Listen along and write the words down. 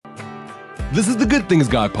This is the Good Things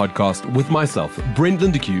Guy podcast with myself, Brent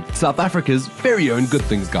Lindeque, South Africa's very own Good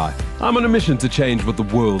Things Guy. I'm on a mission to change what the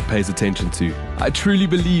world pays attention to. I truly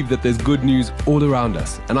believe that there's good news all around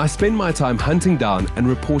us, and I spend my time hunting down and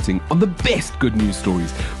reporting on the best good news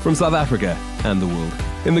stories from South Africa and the world.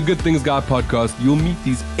 In the Good Things Guy podcast, you'll meet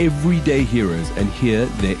these everyday heroes and hear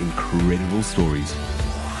their incredible stories.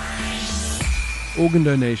 Organ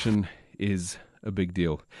donation is a big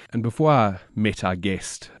deal. And before I met our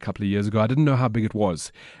guest a couple of years ago, I didn't know how big it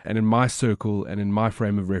was. And in my circle and in my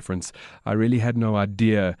frame of reference, I really had no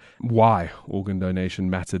idea why organ donation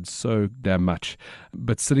mattered so damn much.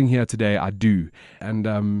 But sitting here today, I do.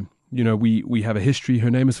 And, we have a history. Her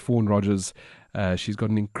name is Fawn Rogers. She's got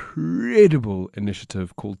an incredible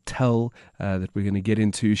initiative called TEL that we're going to get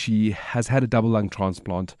into. She has had a double lung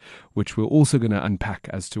transplant, which we're also going to unpack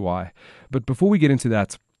as to why. But before we get into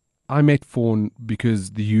that, I met Fawn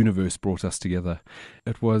because the universe brought us together.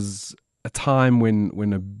 It was a time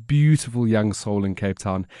when a beautiful young soul in Cape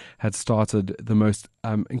Town had started the most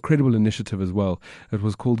incredible initiative as well. It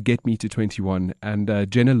was called Get Me to 21, and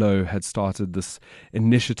Jenna Lowe had started this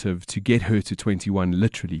initiative to get her to 21,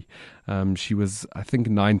 literally. She was, I think,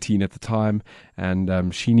 19 at the time,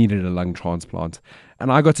 and she needed a lung transplant. And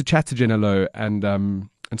I got to chat to Jenna Lowe and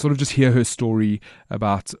sort of just hear her story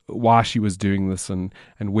about why she was doing this and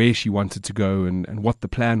where she wanted to go and what the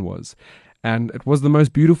plan was. And it was the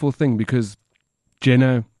most beautiful thing because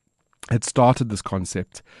Jenna had started this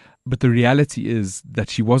concept, but the reality is that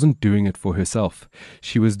she wasn't doing it for herself.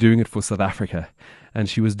 She was doing it for South Africa, and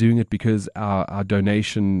she was doing it because our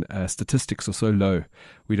donation statistics are so low.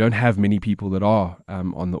 We don't have many people that are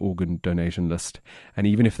on the organ donation list. And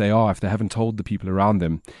even if they are, if they haven't told the people around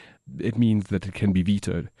them, it means that it can be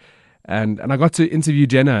vetoed. And I got to interview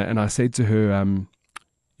Jenna, and I said to her,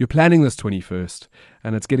 you're planning this 21st,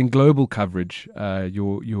 and it's getting global coverage.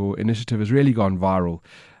 Your initiative has really gone viral.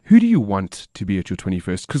 Who do you want to be at your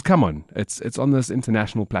 21st? Because come on, it's on this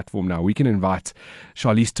international platform now. We can invite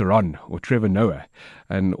Charlize Theron or Trevor Noah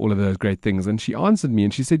and all of those great things. And she answered me,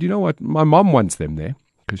 and she said, you know what? My mom wants them there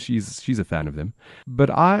because she's a fan of them. But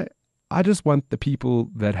I just want the people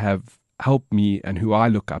that have helped me and who I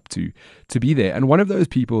look up to be there. And one of those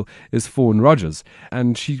people is Fawn Rogers.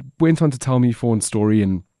 And she went on to tell me Fawn's story,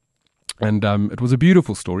 and it was a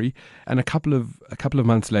beautiful story. And a couple of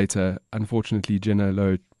months later, unfortunately, Jenna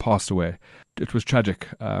Lowe passed away. It was tragic.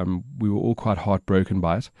 We were all quite heartbroken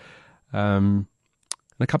by it. And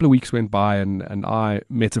a couple of weeks went by, and I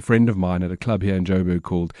met a friend of mine at a club here in Joburg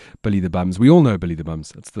called Billy the Bums. We all know Billy the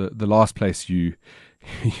Bums. It's the last place you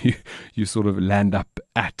sort of land up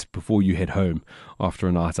at before you head home after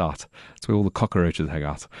a night out. It's where all the cockroaches hang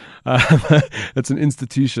out. It's an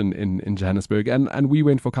institution in Johannesburg. And we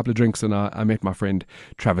went for a couple of drinks, and I met my friend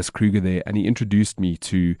Travis Kruger there, and he introduced me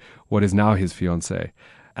to what is now his fiancée.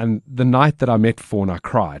 And the night that I met Fawn, I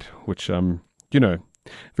cried, which,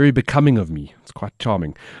 very becoming of me. It's quite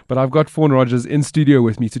charming. But I've got Fawn Rogers in studio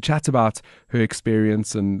with me to chat about her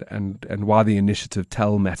experience and why the initiative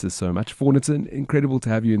TEL matters so much. Fawn, it's incredible to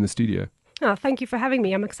have you in the studio. Oh, thank you for having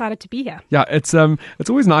me. I'm excited to be here. Yeah, it's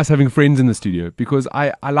always nice having friends in the studio because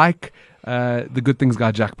I like the Good Things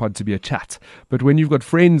Guy Jackpot to be a chat. But when you've got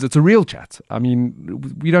friends, it's a real chat. I mean,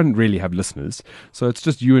 we don't really have listeners. So it's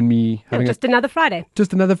just you and me having another Friday.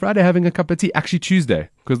 Just another Friday having a cup of tea. Actually, Tuesday,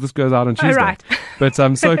 because this goes out on Tuesday. Oh, right. But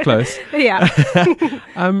I'm so close. Yeah.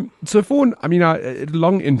 So Fawn, I mean, a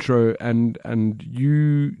long intro, and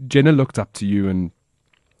Jenna looked up to you, and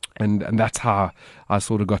that's how I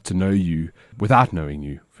sort of got to know you without knowing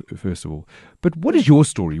you, first of all. But what is your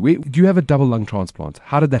story? Do you have a double lung transplant?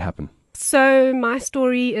 How did that happen? So my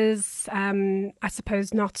story is, I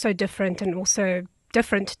suppose, not so different and also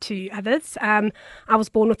different to others. I was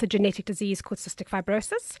born with a genetic disease called cystic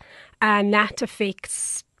fibrosis, and that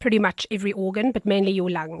affects pretty much every organ, but mainly your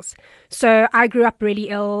lungs. So I grew up really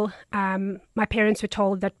ill. My parents were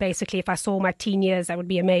told that basically if I saw my teen years, that would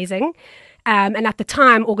be amazing. And at the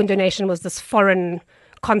time, organ donation was this foreign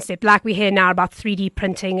concept, like we hear now about 3D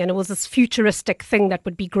printing, and it was this futuristic thing that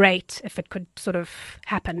would be great if it could sort of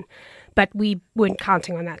happen. But we weren't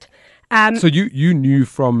counting on that. So you knew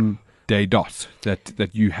from day dot that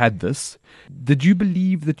you had this. Did you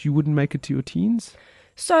believe that you wouldn't make it to your teens?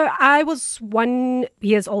 So I was 1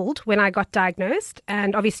 year old when I got diagnosed.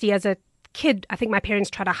 And obviously as a kid, I think my parents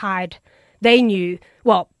tried to hide. They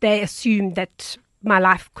assumed that my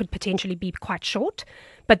life could potentially be quite short,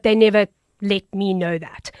 but they never let me know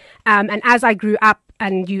that. And as I grew up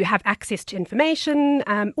and you have access to information,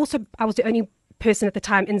 also I was the only person at the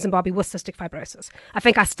time in Zimbabwe with cystic fibrosis. I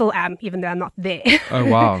think I still am, even though I'm not there. Oh,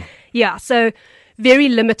 wow. Yeah. So very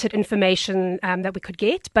limited information that we could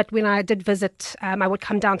get. But when I did visit, I would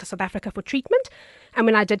come down to South Africa for treatment. And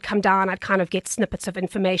when I did come down, I'd kind of get snippets of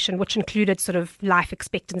information, which included sort of life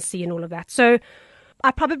expectancy and all of that. So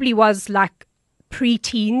I probably was like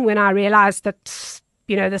pre-teen when I realized that,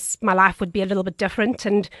 my life would be a little bit different.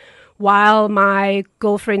 And while my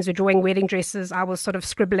girlfriends were drawing wedding dresses, I was sort of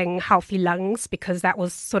scribbling healthy lungs because that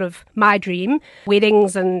was sort of my dream.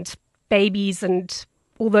 Weddings and babies and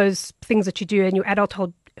all those things that you do in your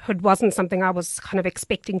adulthood wasn't something I was kind of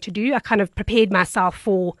expecting to do. I kind of prepared myself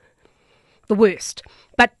for the worst,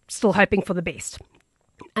 but still hoping for the best.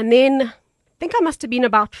 And then I think I must have been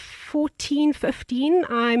about 14, 15.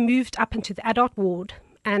 I moved up into the adult ward,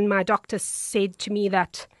 and my doctor said to me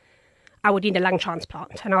that I would need a lung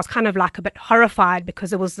transplant. And I was kind of like a bit horrified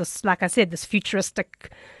because it was this, like I said, this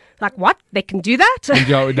futuristic, like, what? They can do that?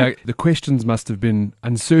 And, the questions must have been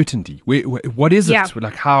uncertainty. What is it? Yeah.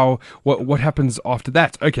 Like what happens after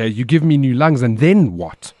that? Okay, you give me new lungs, and then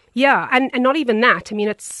what? Yeah, and not even that.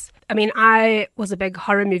 I was a big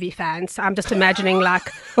horror movie fan, so I'm just imagining like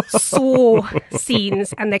saw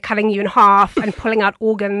scenes and they're cutting you in half and pulling out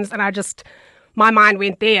organs, and my mind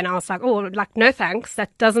went there and I was like, oh, like, no thanks.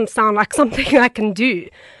 That doesn't sound like something I can do.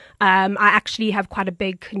 I actually have quite a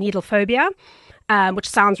big needle phobia, which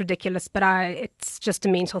sounds ridiculous, but it's just a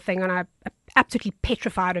mental thing, and I'm absolutely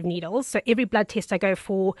petrified of needles. So every blood test I go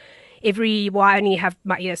for, I only have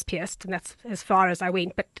my ears pierced, and that's as far as I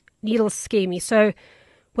went, but needles scare me. So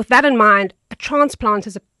with that in mind, a transplant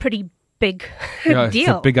is a pretty big deal. It's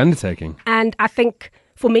a big undertaking. And I think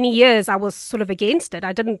for many years I was sort of against it.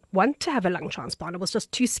 I didn't want to have a lung transplant. It was just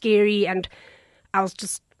too scary, and I was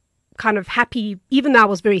just kind of happy. Even though I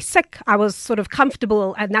was very sick, I was sort of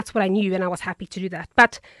comfortable, and that's what I knew, and I was happy to do that.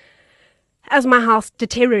 But as my health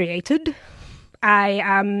deteriorated,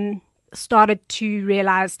 I started to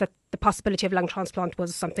realize that the possibility of lung transplant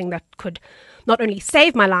was something that could not only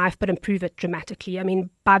save my life, but improve it dramatically.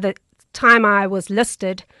 By the time I was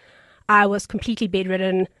listed, I was completely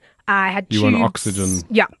bedridden. I had tubes. You were on oxygen?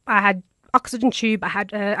 Yeah, I had oxygen tube.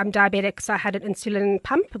 I'm diabetic, so I had an insulin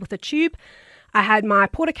pump with a tube. I had my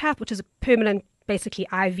Portacath, which is a permanent, basically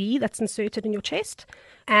IV that's inserted in your chest.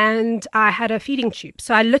 And I had a feeding tube.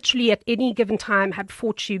 So I literally at any given time had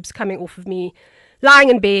 4 tubes coming off of me, lying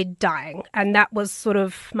in bed, dying. And that was sort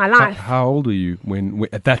of my life. How old were you when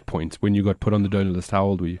at that point, when you got put on the donor list? How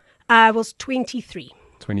old were you? I was 23.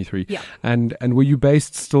 23. Yeah. And were you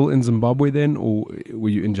based still in Zimbabwe then, or were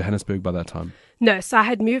you in Johannesburg by that time? No, so I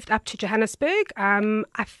had moved up to Johannesburg.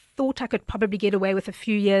 I thought I could probably get away with a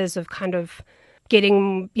few years of kind of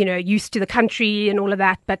getting, used to the country and all of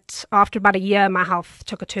that. But after about a year, my health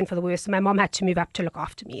took a turn for the worse, and my mom had to move up to look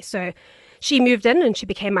after me. So she moved in and she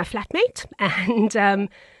became my flatmate. And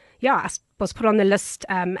I was put on the list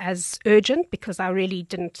as urgent because I really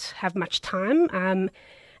didn't have much time.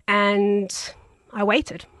 And I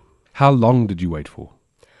waited. How long did you wait for?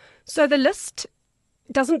 So the list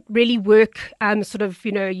doesn't really work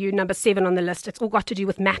you're number 7 on the list. It's all got to do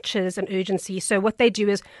with matches and urgency. So what they do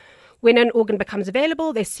is when an organ becomes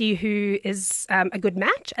available, they see who is a good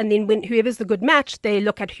match. And then when whoever's the good match, they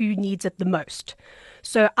look at who needs it the most.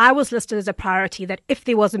 So I was listed as a priority that if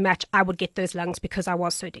there was a match, I would get those lungs because I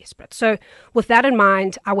was so desperate. So with that in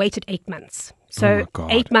mind, I waited 8 months. So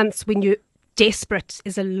 8 months when you're desperate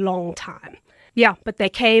is a long time. Yeah, but they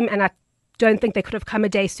came, and I don't think they could have come a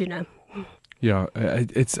day sooner. Yeah,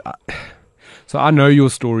 it's... So I know your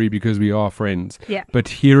story because we are friends. Yeah. But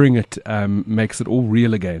hearing it makes it all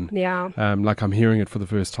real again. Yeah. Like I'm hearing it for the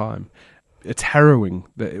first time. It's harrowing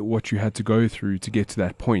what you had to go through to get to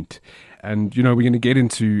that point. And, we're going to get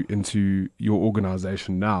into your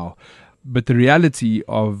organization now. But the reality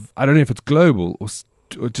of, I don't know if it's global or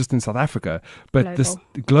just in South Africa, but the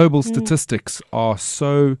global statistics are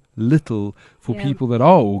so little for people that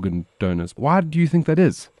are organ donors. Why do you think that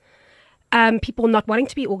is? People not wanting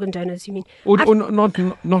to be organ donors, you mean? Or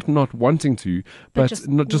not wanting to, but just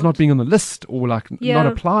not being on the list, or not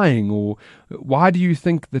applying, or why do you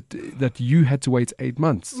think that you had to wait 8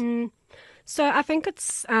 months? So I think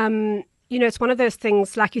it's it's one of those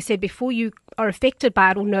things, like you said, before you are affected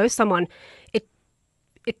by it or know someone,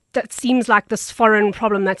 that seems like this foreign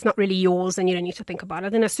problem that's not really yours, and you don't need to think about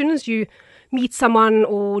it. Then as soon as you meet someone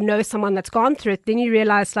or know someone that's gone through it, then you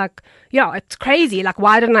realize it's crazy. Like,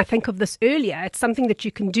 why didn't I think of this earlier? It's something that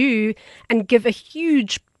you can do and give a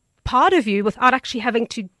huge part of you without actually having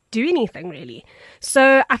to do anything really.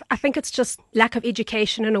 So I think it's just lack of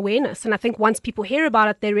education and awareness. And I think once people hear about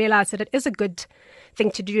it, they realize that it is a good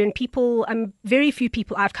thing to do. And people, very few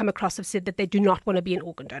people I've come across have said that they do not want to be an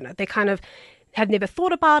organ donor. They kind of have never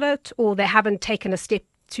thought about it, or they haven't taken a step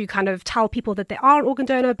to kind of tell people that they are an organ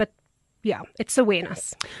donor, but yeah, it's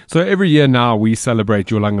awareness. So every year now we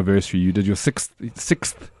celebrate your lung anniversary. You did your sixth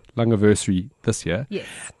lung anniversary this year. Yes.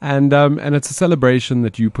 And it's a celebration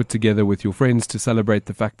that you put together with your friends to celebrate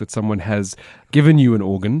the fact that someone has given you an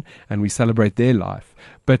organ, and we celebrate their life.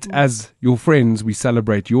 But as your friends, we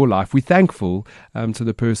celebrate your life. We're thankful to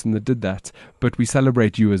the person that did that, but we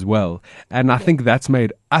celebrate you as well. And I think that's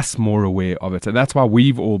made us more aware of it. And that's why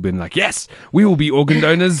we've all been like, yes, we will be organ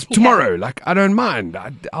donors tomorrow. Like, I don't mind.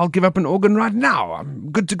 I'll give up an organ right now.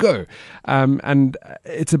 I'm good to go. And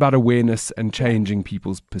it's about awareness and changing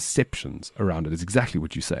people's perceptions around it is exactly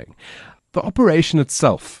what you're saying. The operation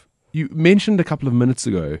itself, you mentioned a couple of minutes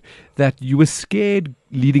ago that you were scared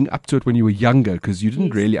leading up to it when you were younger because you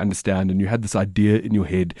didn't really understand and you had this idea in your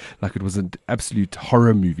head like it was an absolute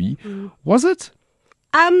horror movie. Was it?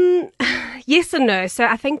 Yes and no. So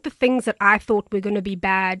I think the things that I thought were going to be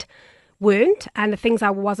bad weren't, and the things I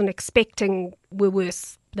wasn't expecting were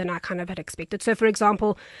worse than I kind of had expected. So, for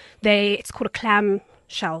example, it's called a clam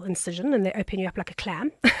shell incision, and they open you up like a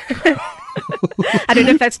clam. I don't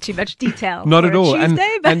know if that's too much detail. Not at all.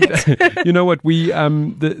 Tuesday, and you know what? We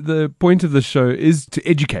the point of the show is to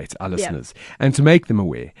educate our listeners and to make them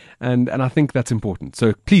aware, and I think that's important.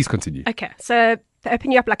 So please continue. Okay, so they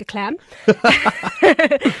open you up like a clam,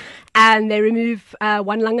 and they remove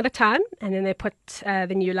one lung at a time, and then they put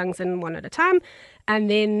the new lungs in one at a time. And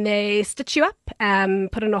then they stitch you up,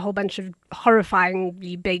 put in a whole bunch of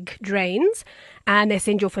horrifyingly big drains, and they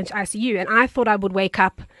send you off into ICU. And I thought I would wake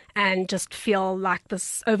up and just feel like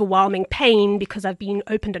this overwhelming pain because I've been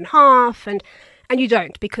opened in half. And you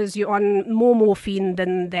don't, because you're on more morphine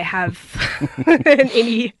than they have in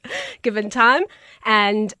any given time,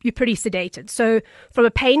 and you're pretty sedated. So from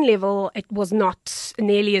a pain level, it was not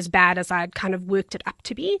nearly as bad as I'd kind of worked it up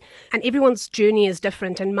to be. And everyone's journey is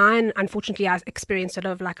different. And mine, unfortunately, I experienced sort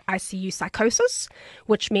of like ICU psychosis,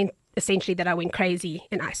 which meant essentially that I went crazy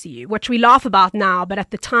in ICU, which we laugh about now, but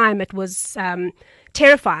at the time it was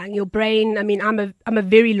terrifying. Your brain, I mean, I'm a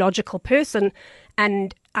very logical person,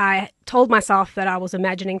 and I told myself that I was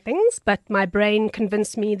imagining things, but my brain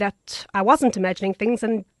convinced me that I wasn't imagining things,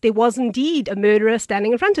 and there was indeed a murderer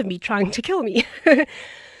standing in front of me trying to kill me.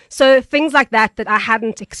 So things like that I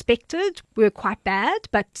hadn't expected were quite bad,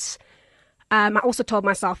 but I also told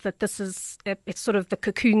myself that it's sort of the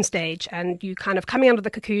cocoon stage, and you kind of coming out of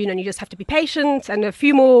the cocoon, and you just have to be patient, and a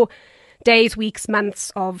few more days, weeks,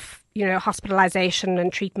 months of hospitalization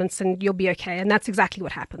and treatments, and you'll be okay. And that's exactly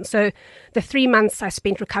what happened. So the 3 months I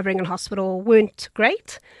spent recovering in hospital weren't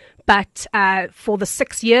great, but for the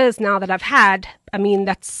 6 years now that I've had, I mean,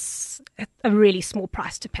 that's a really small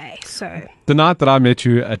price to pay. So the night that I met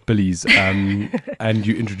you at Billy's and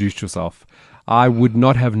you introduced yourself, I would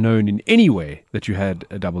not have known in any way that you had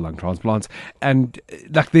a double lung transplant, and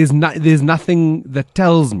like there's nothing that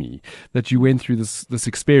tells me that you went through this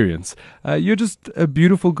experience. You're just a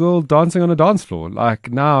beautiful girl dancing on a dance floor.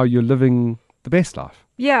 Like now you're living the best life.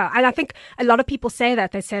 Yeah, and I think a lot of people say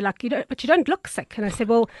that. They say like, but you don't look sick. And I said,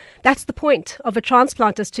 well, that's the point of a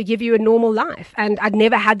transplant, is to give you a normal life. And I'd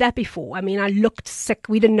never had that before. I mean, I looked sick.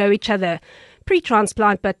 We didn't know each other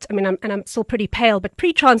pre-transplant, but I mean, I'm still pretty pale. But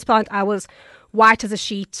pre-transplant, I was white as a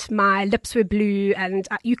sheet. My lips were blue, and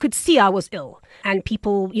you could see I was ill. And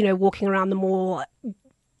people, walking around the mall,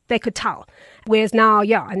 they could tell. Whereas now,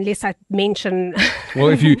 unless I mention... Well,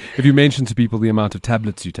 if you mention to people the amount of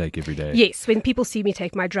tablets you take every day. Yes, when people see me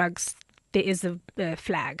take my drugs, there is a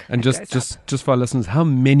flag. And just for our listeners, how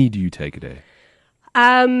many do you take a day?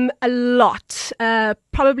 A lot.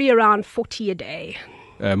 Probably around 40 a day.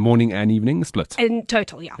 Morning and evening split? In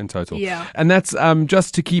total, yeah. In total. Yeah. And that's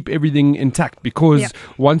just to keep everything intact, because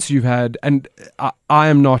once you've had, and I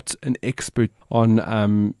am not an expert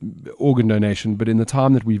on organ donation, but in the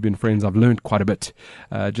time that we've been friends, I've learned quite a bit,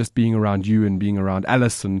 just being around you and being around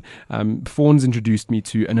Alice. And Fawn's introduced me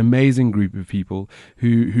to an amazing group of people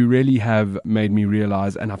who really have made me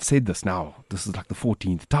realize, and I've said this now, this is like the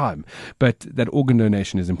 14th time, but that organ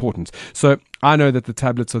donation is important. So I know that the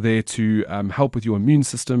tablets are there to help with your immune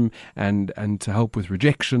system and to help with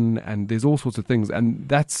rejection, and there's all sorts of things, and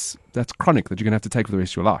that's chronic, that you're going to have to take for the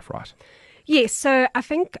rest of your life, right? Yes, so I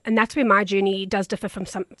think, and that's where my journey does differ from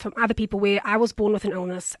other people, where I was born with an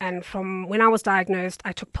illness, and from when I was diagnosed,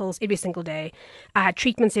 I took pills every single day. I had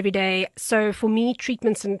treatments every day. So for me,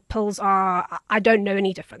 treatments and pills I don't know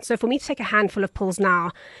any difference. So for me to take a handful of pills now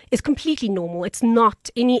is completely normal. It's not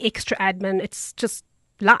any extra admin. It's just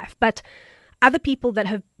life. But other people that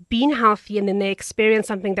have been healthy and then they experience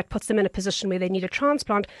something that puts them in a position where they need a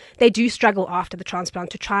transplant, they do struggle after the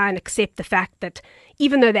transplant to try and accept the fact that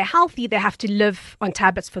even though they're healthy, they have to live on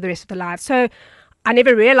tablets for the rest of their lives. So I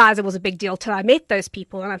never realized it was a big deal till I met those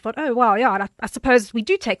people, and I thought, oh wow, yeah, I suppose we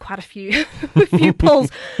do take quite a few a few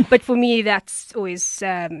pills, but for me that's always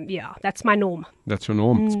that's my norm. That's your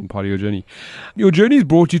norm. It's part of your journey. Your journey's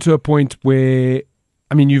brought you to a point where,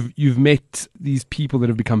 I mean, you've met these people that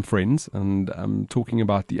have become friends, and I'm talking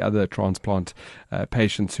about the other transplant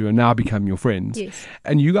patients who are now become your friends. Yes.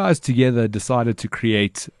 And you guys together decided to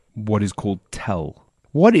create what is called TEL.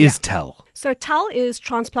 What is TEL? So TEL is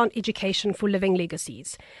Transplant Education for Living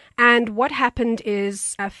Legacies. And what happened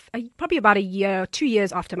is probably about 2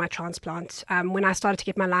 years after my transplant, when I started to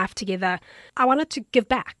get my life together, I wanted to give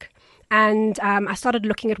back. And I started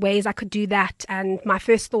looking at ways I could do that. And my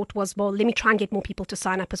first thought was, well, let me try and get more people to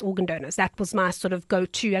sign up as organ donors. That was my sort of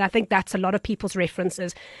go-to. And I think that's a lot of people's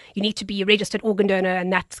references. You need to be a registered organ donor,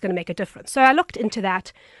 and that's going to make a difference. So I looked into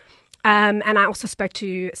that. And I also spoke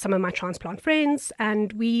to some of my transplant friends,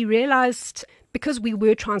 and we realized, because we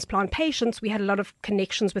were transplant patients, we had a lot of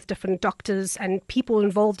connections with different doctors and people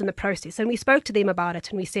involved in the process. And we spoke to them about it,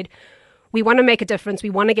 and we said, we want to make a difference. We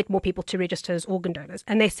want to get more people to register as organ donors.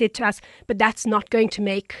 And they said to us, but that's not going to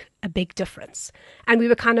make a big difference. And we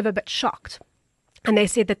were kind of a bit shocked. And they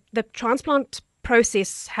said that the transplant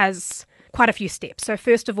process has quite a few steps. So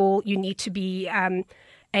first of all, you need to be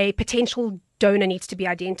a potential donor needs to be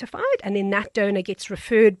identified, and then that donor gets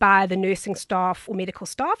referred by the nursing staff or medical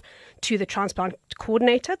staff to the transplant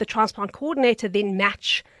coordinator. The transplant coordinator then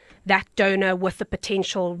match that donor with the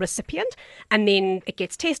potential recipient, and then it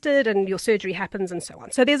gets tested and your surgery happens and so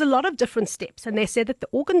on. So there's a lot of different steps, and they said that the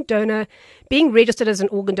organ donor, being registered as an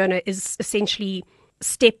organ donor, is essentially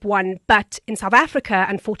step one. But in South Africa,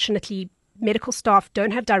 unfortunately, medical staff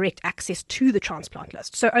don't have direct access to the transplant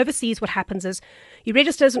list. So overseas, what happens is you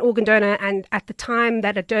register as an organ donor, and at the time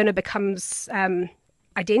that a donor becomes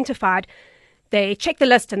identified, they check the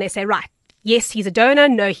list and they say, right, yes, he's a donor.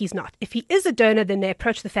 No, he's not. If he is a donor, then they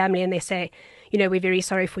approach the family and they say, we're very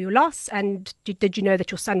sorry for your loss. And did you know that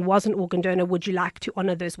your son was an organ donor? Would you like to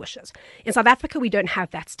honor those wishes? In South Africa, we don't have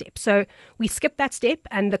that step. So we skip that step,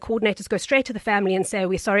 and the coordinators go straight to the family and say,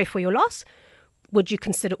 we're sorry for your loss. Would you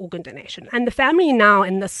consider organ donation? And the family now,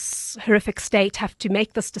 in this horrific state, have to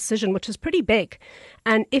make this decision, which is pretty big.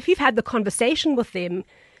 And if you've had the conversation with them,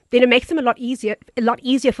 then it makes them a lot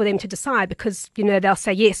easier for them to decide, because, they'll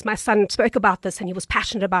say, yes, my son spoke about this and he was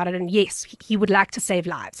passionate about it, and yes, he would like to save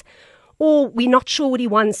lives. Or we're not sure what he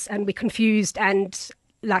wants and we're confused and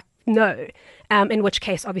no, in which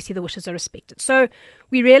case, obviously, the wishes are respected. So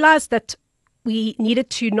we realized that we needed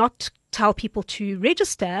to not tell people to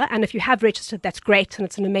register, and if you have registered, that's great, and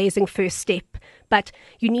it's an amazing first step, but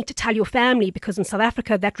you need to tell your family, because in South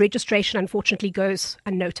Africa that registration unfortunately goes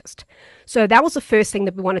unnoticed. So that was the first thing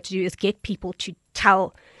that we wanted to do, is get people to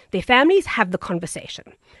tell their families, have the conversation.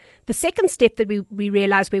 The second step that we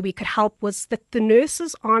realized where we could help was that the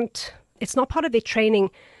nurses it's not part of their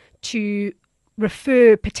training to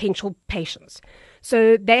refer potential patients.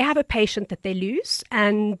 So they have a patient that they lose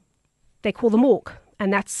and they call the morgue,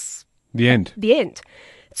 and that's the end.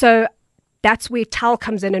 So that's where TEL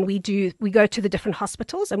comes in, and we go to the different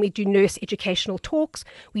hospitals and we do nurse educational talks.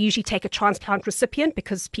 We usually take a transplant recipient,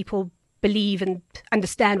 because people believe and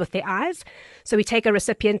understand with their eyes. So we take a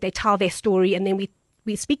recipient, they tell their story, and then we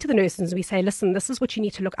speak to the nurses and we say, listen, this is what you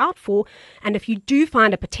need to look out for. And if you do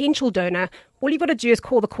find a potential donor, all you've got to do is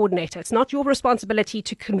call the coordinator. It's not your responsibility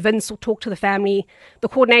to convince or talk to the family. The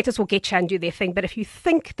coordinators will get you and do their thing. But if you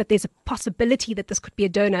think that there's a possibility that this could be a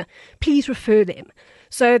donor, please refer them.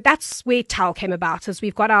 So that's where TEL came about, is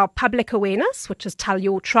we've got our public awareness, which is tell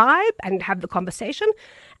your tribe and have the conversation,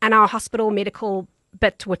 and our hospital medical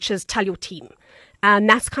bit, which is tell your team. And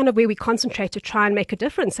that's kind of where we concentrate to try and make a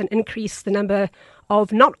difference and increase the number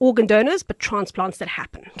of not organ donors, but transplants that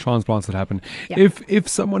happen. Yeah. If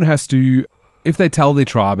someone has to, if they tell their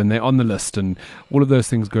tribe and they're on the list and all of those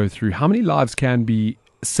things go through, how many lives can be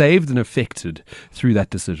saved and affected through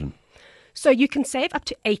that decision? So you can save up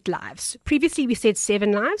to 8 lives. Previously we said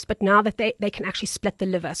 7 lives, but now that they can actually split the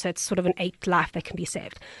liver. So it's sort of an 8th life that can be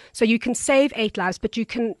saved. So you can save 8 lives, but you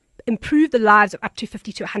can improve the lives of up to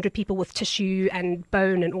 50 to 100 people with tissue and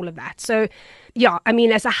bone and all of that. So, yeah, I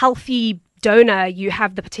mean, as a healthy donor, you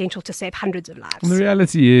have the potential to save hundreds of lives. And the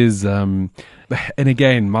reality is, and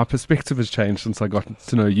again, my perspective has changed since I got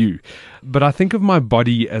to know you, but I think of my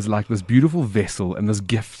body as like this beautiful vessel and this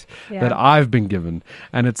gift that I've been given,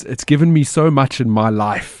 and it's given me so much in my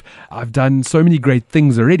life. I've done so many great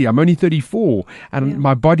things already. I'm only 34, and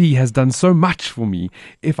my body has done so much for me.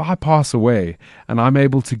 If I pass away and I'm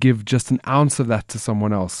able to give just an ounce of that to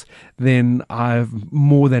someone else, then I've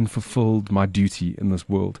more than fulfilled my duty in this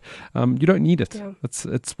world. You don't need it.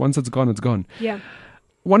 It's once it's gone, it's gone. Yeah.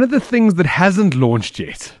 one of the things that hasn't launched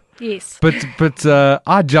yet. Yes. But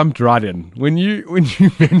I jumped right in when you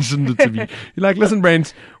mentioned it to me. You're like, listen,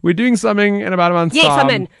 Brent, we're doing something in about a month's time. Yes, I'm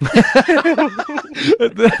in.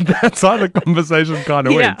 That's how the conversation kind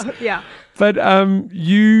of went. Yeah. But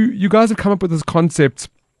you guys have come up with this concept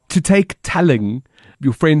to take telling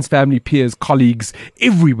your friends, family, peers, colleagues,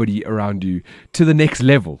 everybody around you to the next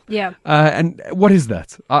level. Yeah. And what is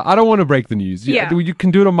that? I don't want to break the news. Yeah. You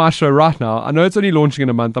can do it on my show right now. I know it's only launching in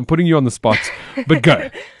a month. I'm putting you on the spot, but go.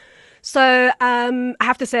 So I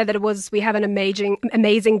have to say that we have an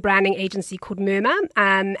amazing branding agency called Murmur,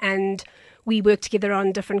 and we work together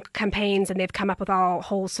on different campaigns, and they've come up with our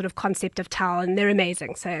whole sort of concept of tell, and they're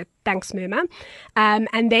amazing. So thanks, Murmur.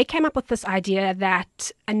 And they came up with this idea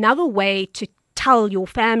that another way to tell your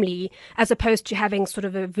family, as opposed to having sort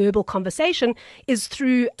of a verbal conversation, is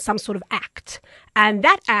through some sort of act. And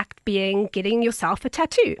that act being getting yourself a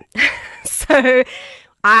tattoo. So I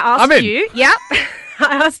asked you,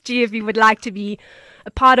 I asked you if you would like to be a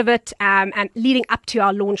part of it, and leading up to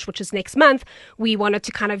our launch, which is next month, we wanted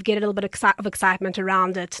to kind of get a little bit of excitement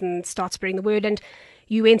around it and start spreading the word. And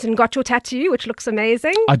you went and got your tattoo, which looks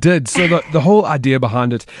amazing. I did. So the whole idea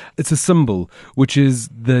behind it, it's a symbol, which is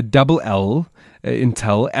the double L in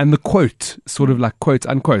tell, and the quote, sort of like quotes,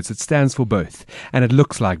 unquotes. It stands for both, and it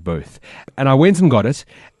looks like both. And I went and got it,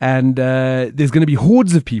 and there's going to be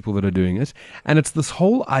hordes of people that are doing it. And it's this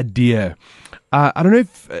whole idea. I don't know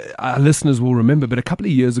if our listeners will remember, but a couple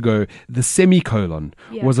of years ago, the semicolon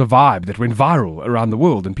was a vibe that went viral around the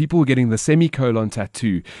world, and people were getting the semicolon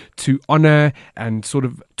tattoo to honor and sort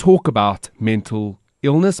of talk about mental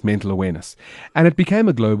illness, mental awareness. And it became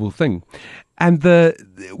a global thing. And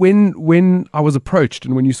when I was approached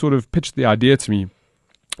and when you sort of pitched the idea to me,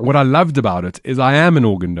 what I loved about it is I am an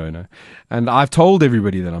organ donor, and I've told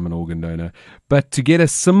everybody that I'm an organ donor, but to get a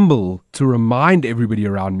symbol to remind everybody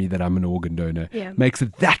around me that I'm an organ donor makes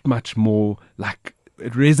it that much more like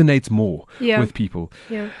it resonates more with people.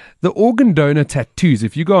 Yeah. The organ donor tattoos,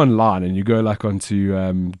 if you go online and you go like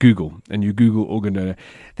onto Google and you Google organ donor,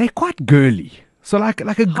 they're quite girly. So like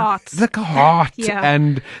a heart,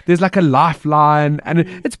 and there's like a lifeline, and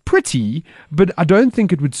it's pretty, but I don't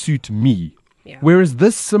think it would suit me. Yeah. Whereas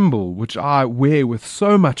this symbol, which I wear with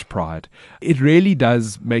so much pride, it really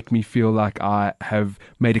does make me feel like I have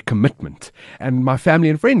made a commitment. And my family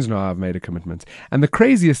and friends know I've made a commitment. And the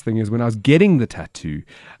craziest thing is when I was getting the tattoo,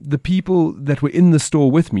 the people that were in the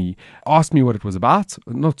store with me asked me what it was about.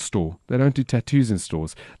 Not store. They don't do tattoos in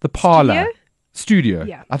stores. The parlor. Studio.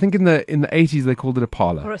 Yeah. I think in the 80s they called it a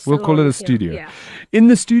parlor. We'll call it a studio. Yeah. In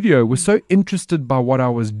the studio were so interested by what I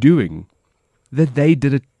was doing that they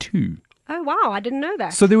did it too. Oh, wow. I didn't know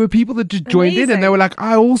that. So there were people that just joined in and they were like,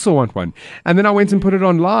 I also want one. And then I went and put it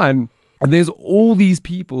online. And there's all these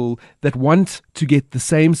people that want to get the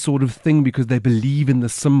same sort of thing because they believe in the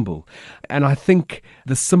symbol. And I think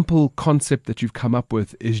the simple concept that you've come up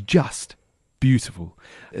with is just beautiful.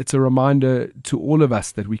 It's a reminder to all of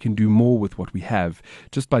us that we can do more with what we have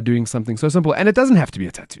just by doing something so simple. And it doesn't have to be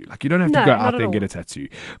a tattoo. Like you don't have to go out there and get a tattoo.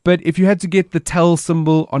 But if you had to get the tell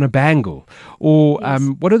symbol on a bangle, or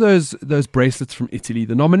what are those bracelets from Italy,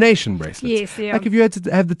 the nomination bracelets? Yes, yeah. Like if you had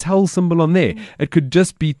to have the tell symbol on there, it could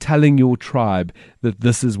just be telling your tribe that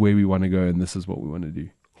this is where we want to go and this is what we want to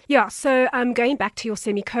do. Yeah, so going back to your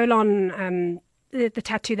semicolon, the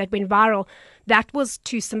tattoo that went viral, that was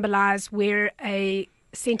to symbolize where a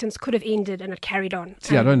sentence could have ended and it carried on.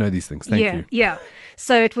 See, I don't know these things. Thank you. Yeah.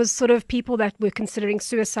 So it was sort of people that were considering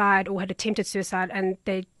suicide or had attempted suicide and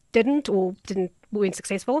they weren't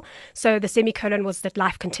successful. So the semicolon was that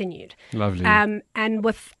life continued. Lovely. And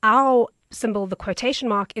with our symbol, the quotation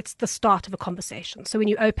mark, it's the start of a conversation. So when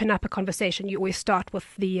you open up a conversation, you always start with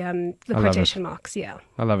the quotation marks. Yeah,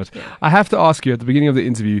 I love it. Yeah. I have to ask you, at the beginning of the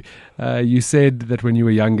interview, you said that when you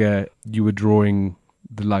were younger, you were drawing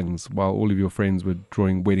the lungs while all of your friends were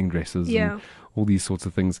drawing wedding dresses and all these sorts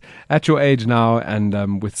of things. At your age now,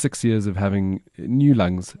 and with 6 years of having new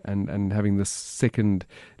lungs and having this second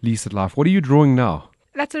lease at life, what are you drawing now?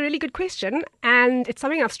 That's a really good question, and it's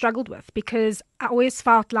something I've struggled with because I always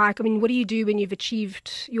felt like, what do you do when you've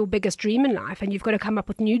achieved your biggest dream in life and you've got to come up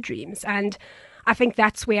with new dreams? And I think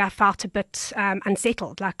that's where I felt a bit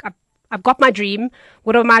unsettled. Like, I've got my dream,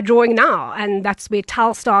 what am I drawing now? And that's where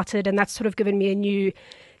Tell started, and that's sort of given me a new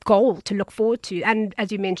goal to look forward to. And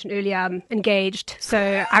as you mentioned earlier, I'm engaged,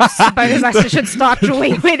 so I suppose I should start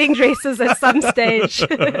drawing wedding dresses at some stage.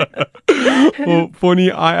 Well,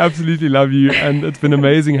 Fawny, I absolutely love you, and it's been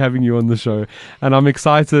amazing having you on the show. And I'm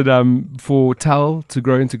excited for Tal to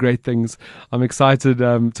grow into great things. I'm excited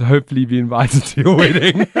to hopefully be invited to your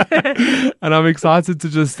wedding. And I'm excited to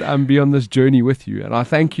just be on this journey with you. And I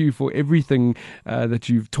thank you for everything that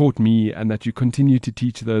you've taught me and that you continue to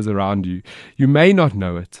teach those around you. You may not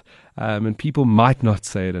know it, and people might not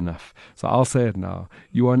say it enough. So I'll say it now.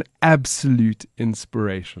 You are an absolute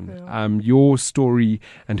inspiration. Yeah. Your story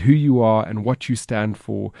and who you are and what you stand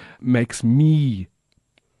for makes me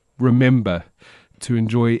remember to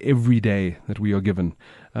enjoy every day that we are given.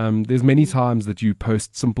 There's many times that you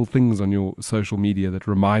post simple things on your social media that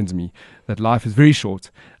reminds me that life is very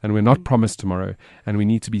short and we're not promised tomorrow, and we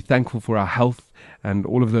need to be thankful for our health and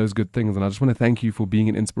all of those good things. And I just want to thank you for being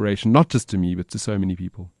an inspiration, not just to me, but to so many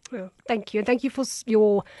people. Well, thank you, and thank you for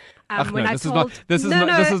your. This is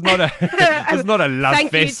not a love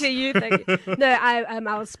thank fest. you to you. No, I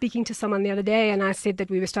was speaking to someone the other day, and I said that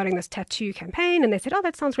we were starting this tattoo campaign, and they said, "Oh,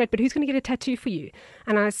 that sounds great, but who's going to get a tattoo for you?"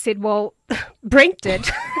 And I said, "Well, Brent did."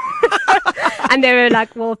 And they were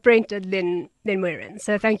like, "Well, if Brent did, then we're in."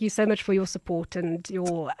 So thank you so much for your support and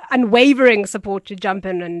your unwavering support to jump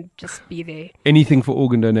in and just be there. Anything for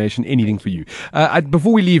organ donation, anything for you.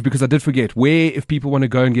 Before we leave, because I did forget, where, if people want to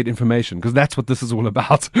go and get information, because that's what this is all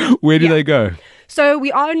about, where do they go? So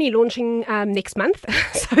we are only launching next month,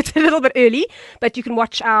 so it's a little bit early, but you can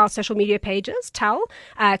watch our social media pages, TAL.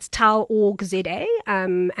 It's TAL.org.za,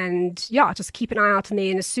 and yeah, just keep an eye out in there,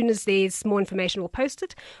 and as soon as there's more information, we'll post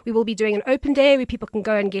it. We will be doing an open day where people can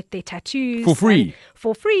go and get their tattoos.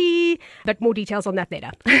 For free, but more details on that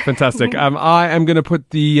later. Fantastic. I am going to put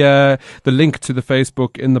the link to the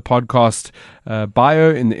Facebook in the podcast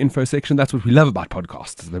bio in the info section. That's what we love about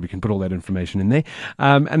podcasts, that we can put all that information in there.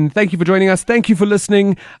 And thank you for joining us. Thank you for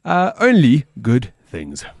listening. Only good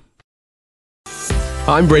things.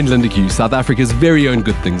 I'm Brent Lindeque, South Africa's very own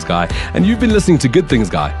Good Things Guy, and you've been listening to Good Things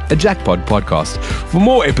Guy, a Jackpot podcast. For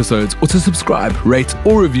more episodes or to subscribe, rate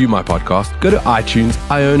or review my podcast, go to iTunes,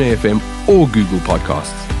 Iona FM or Google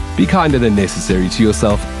Podcasts. Be kinder than necessary to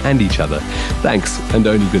yourself and each other. Thanks, and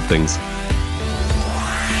only good things.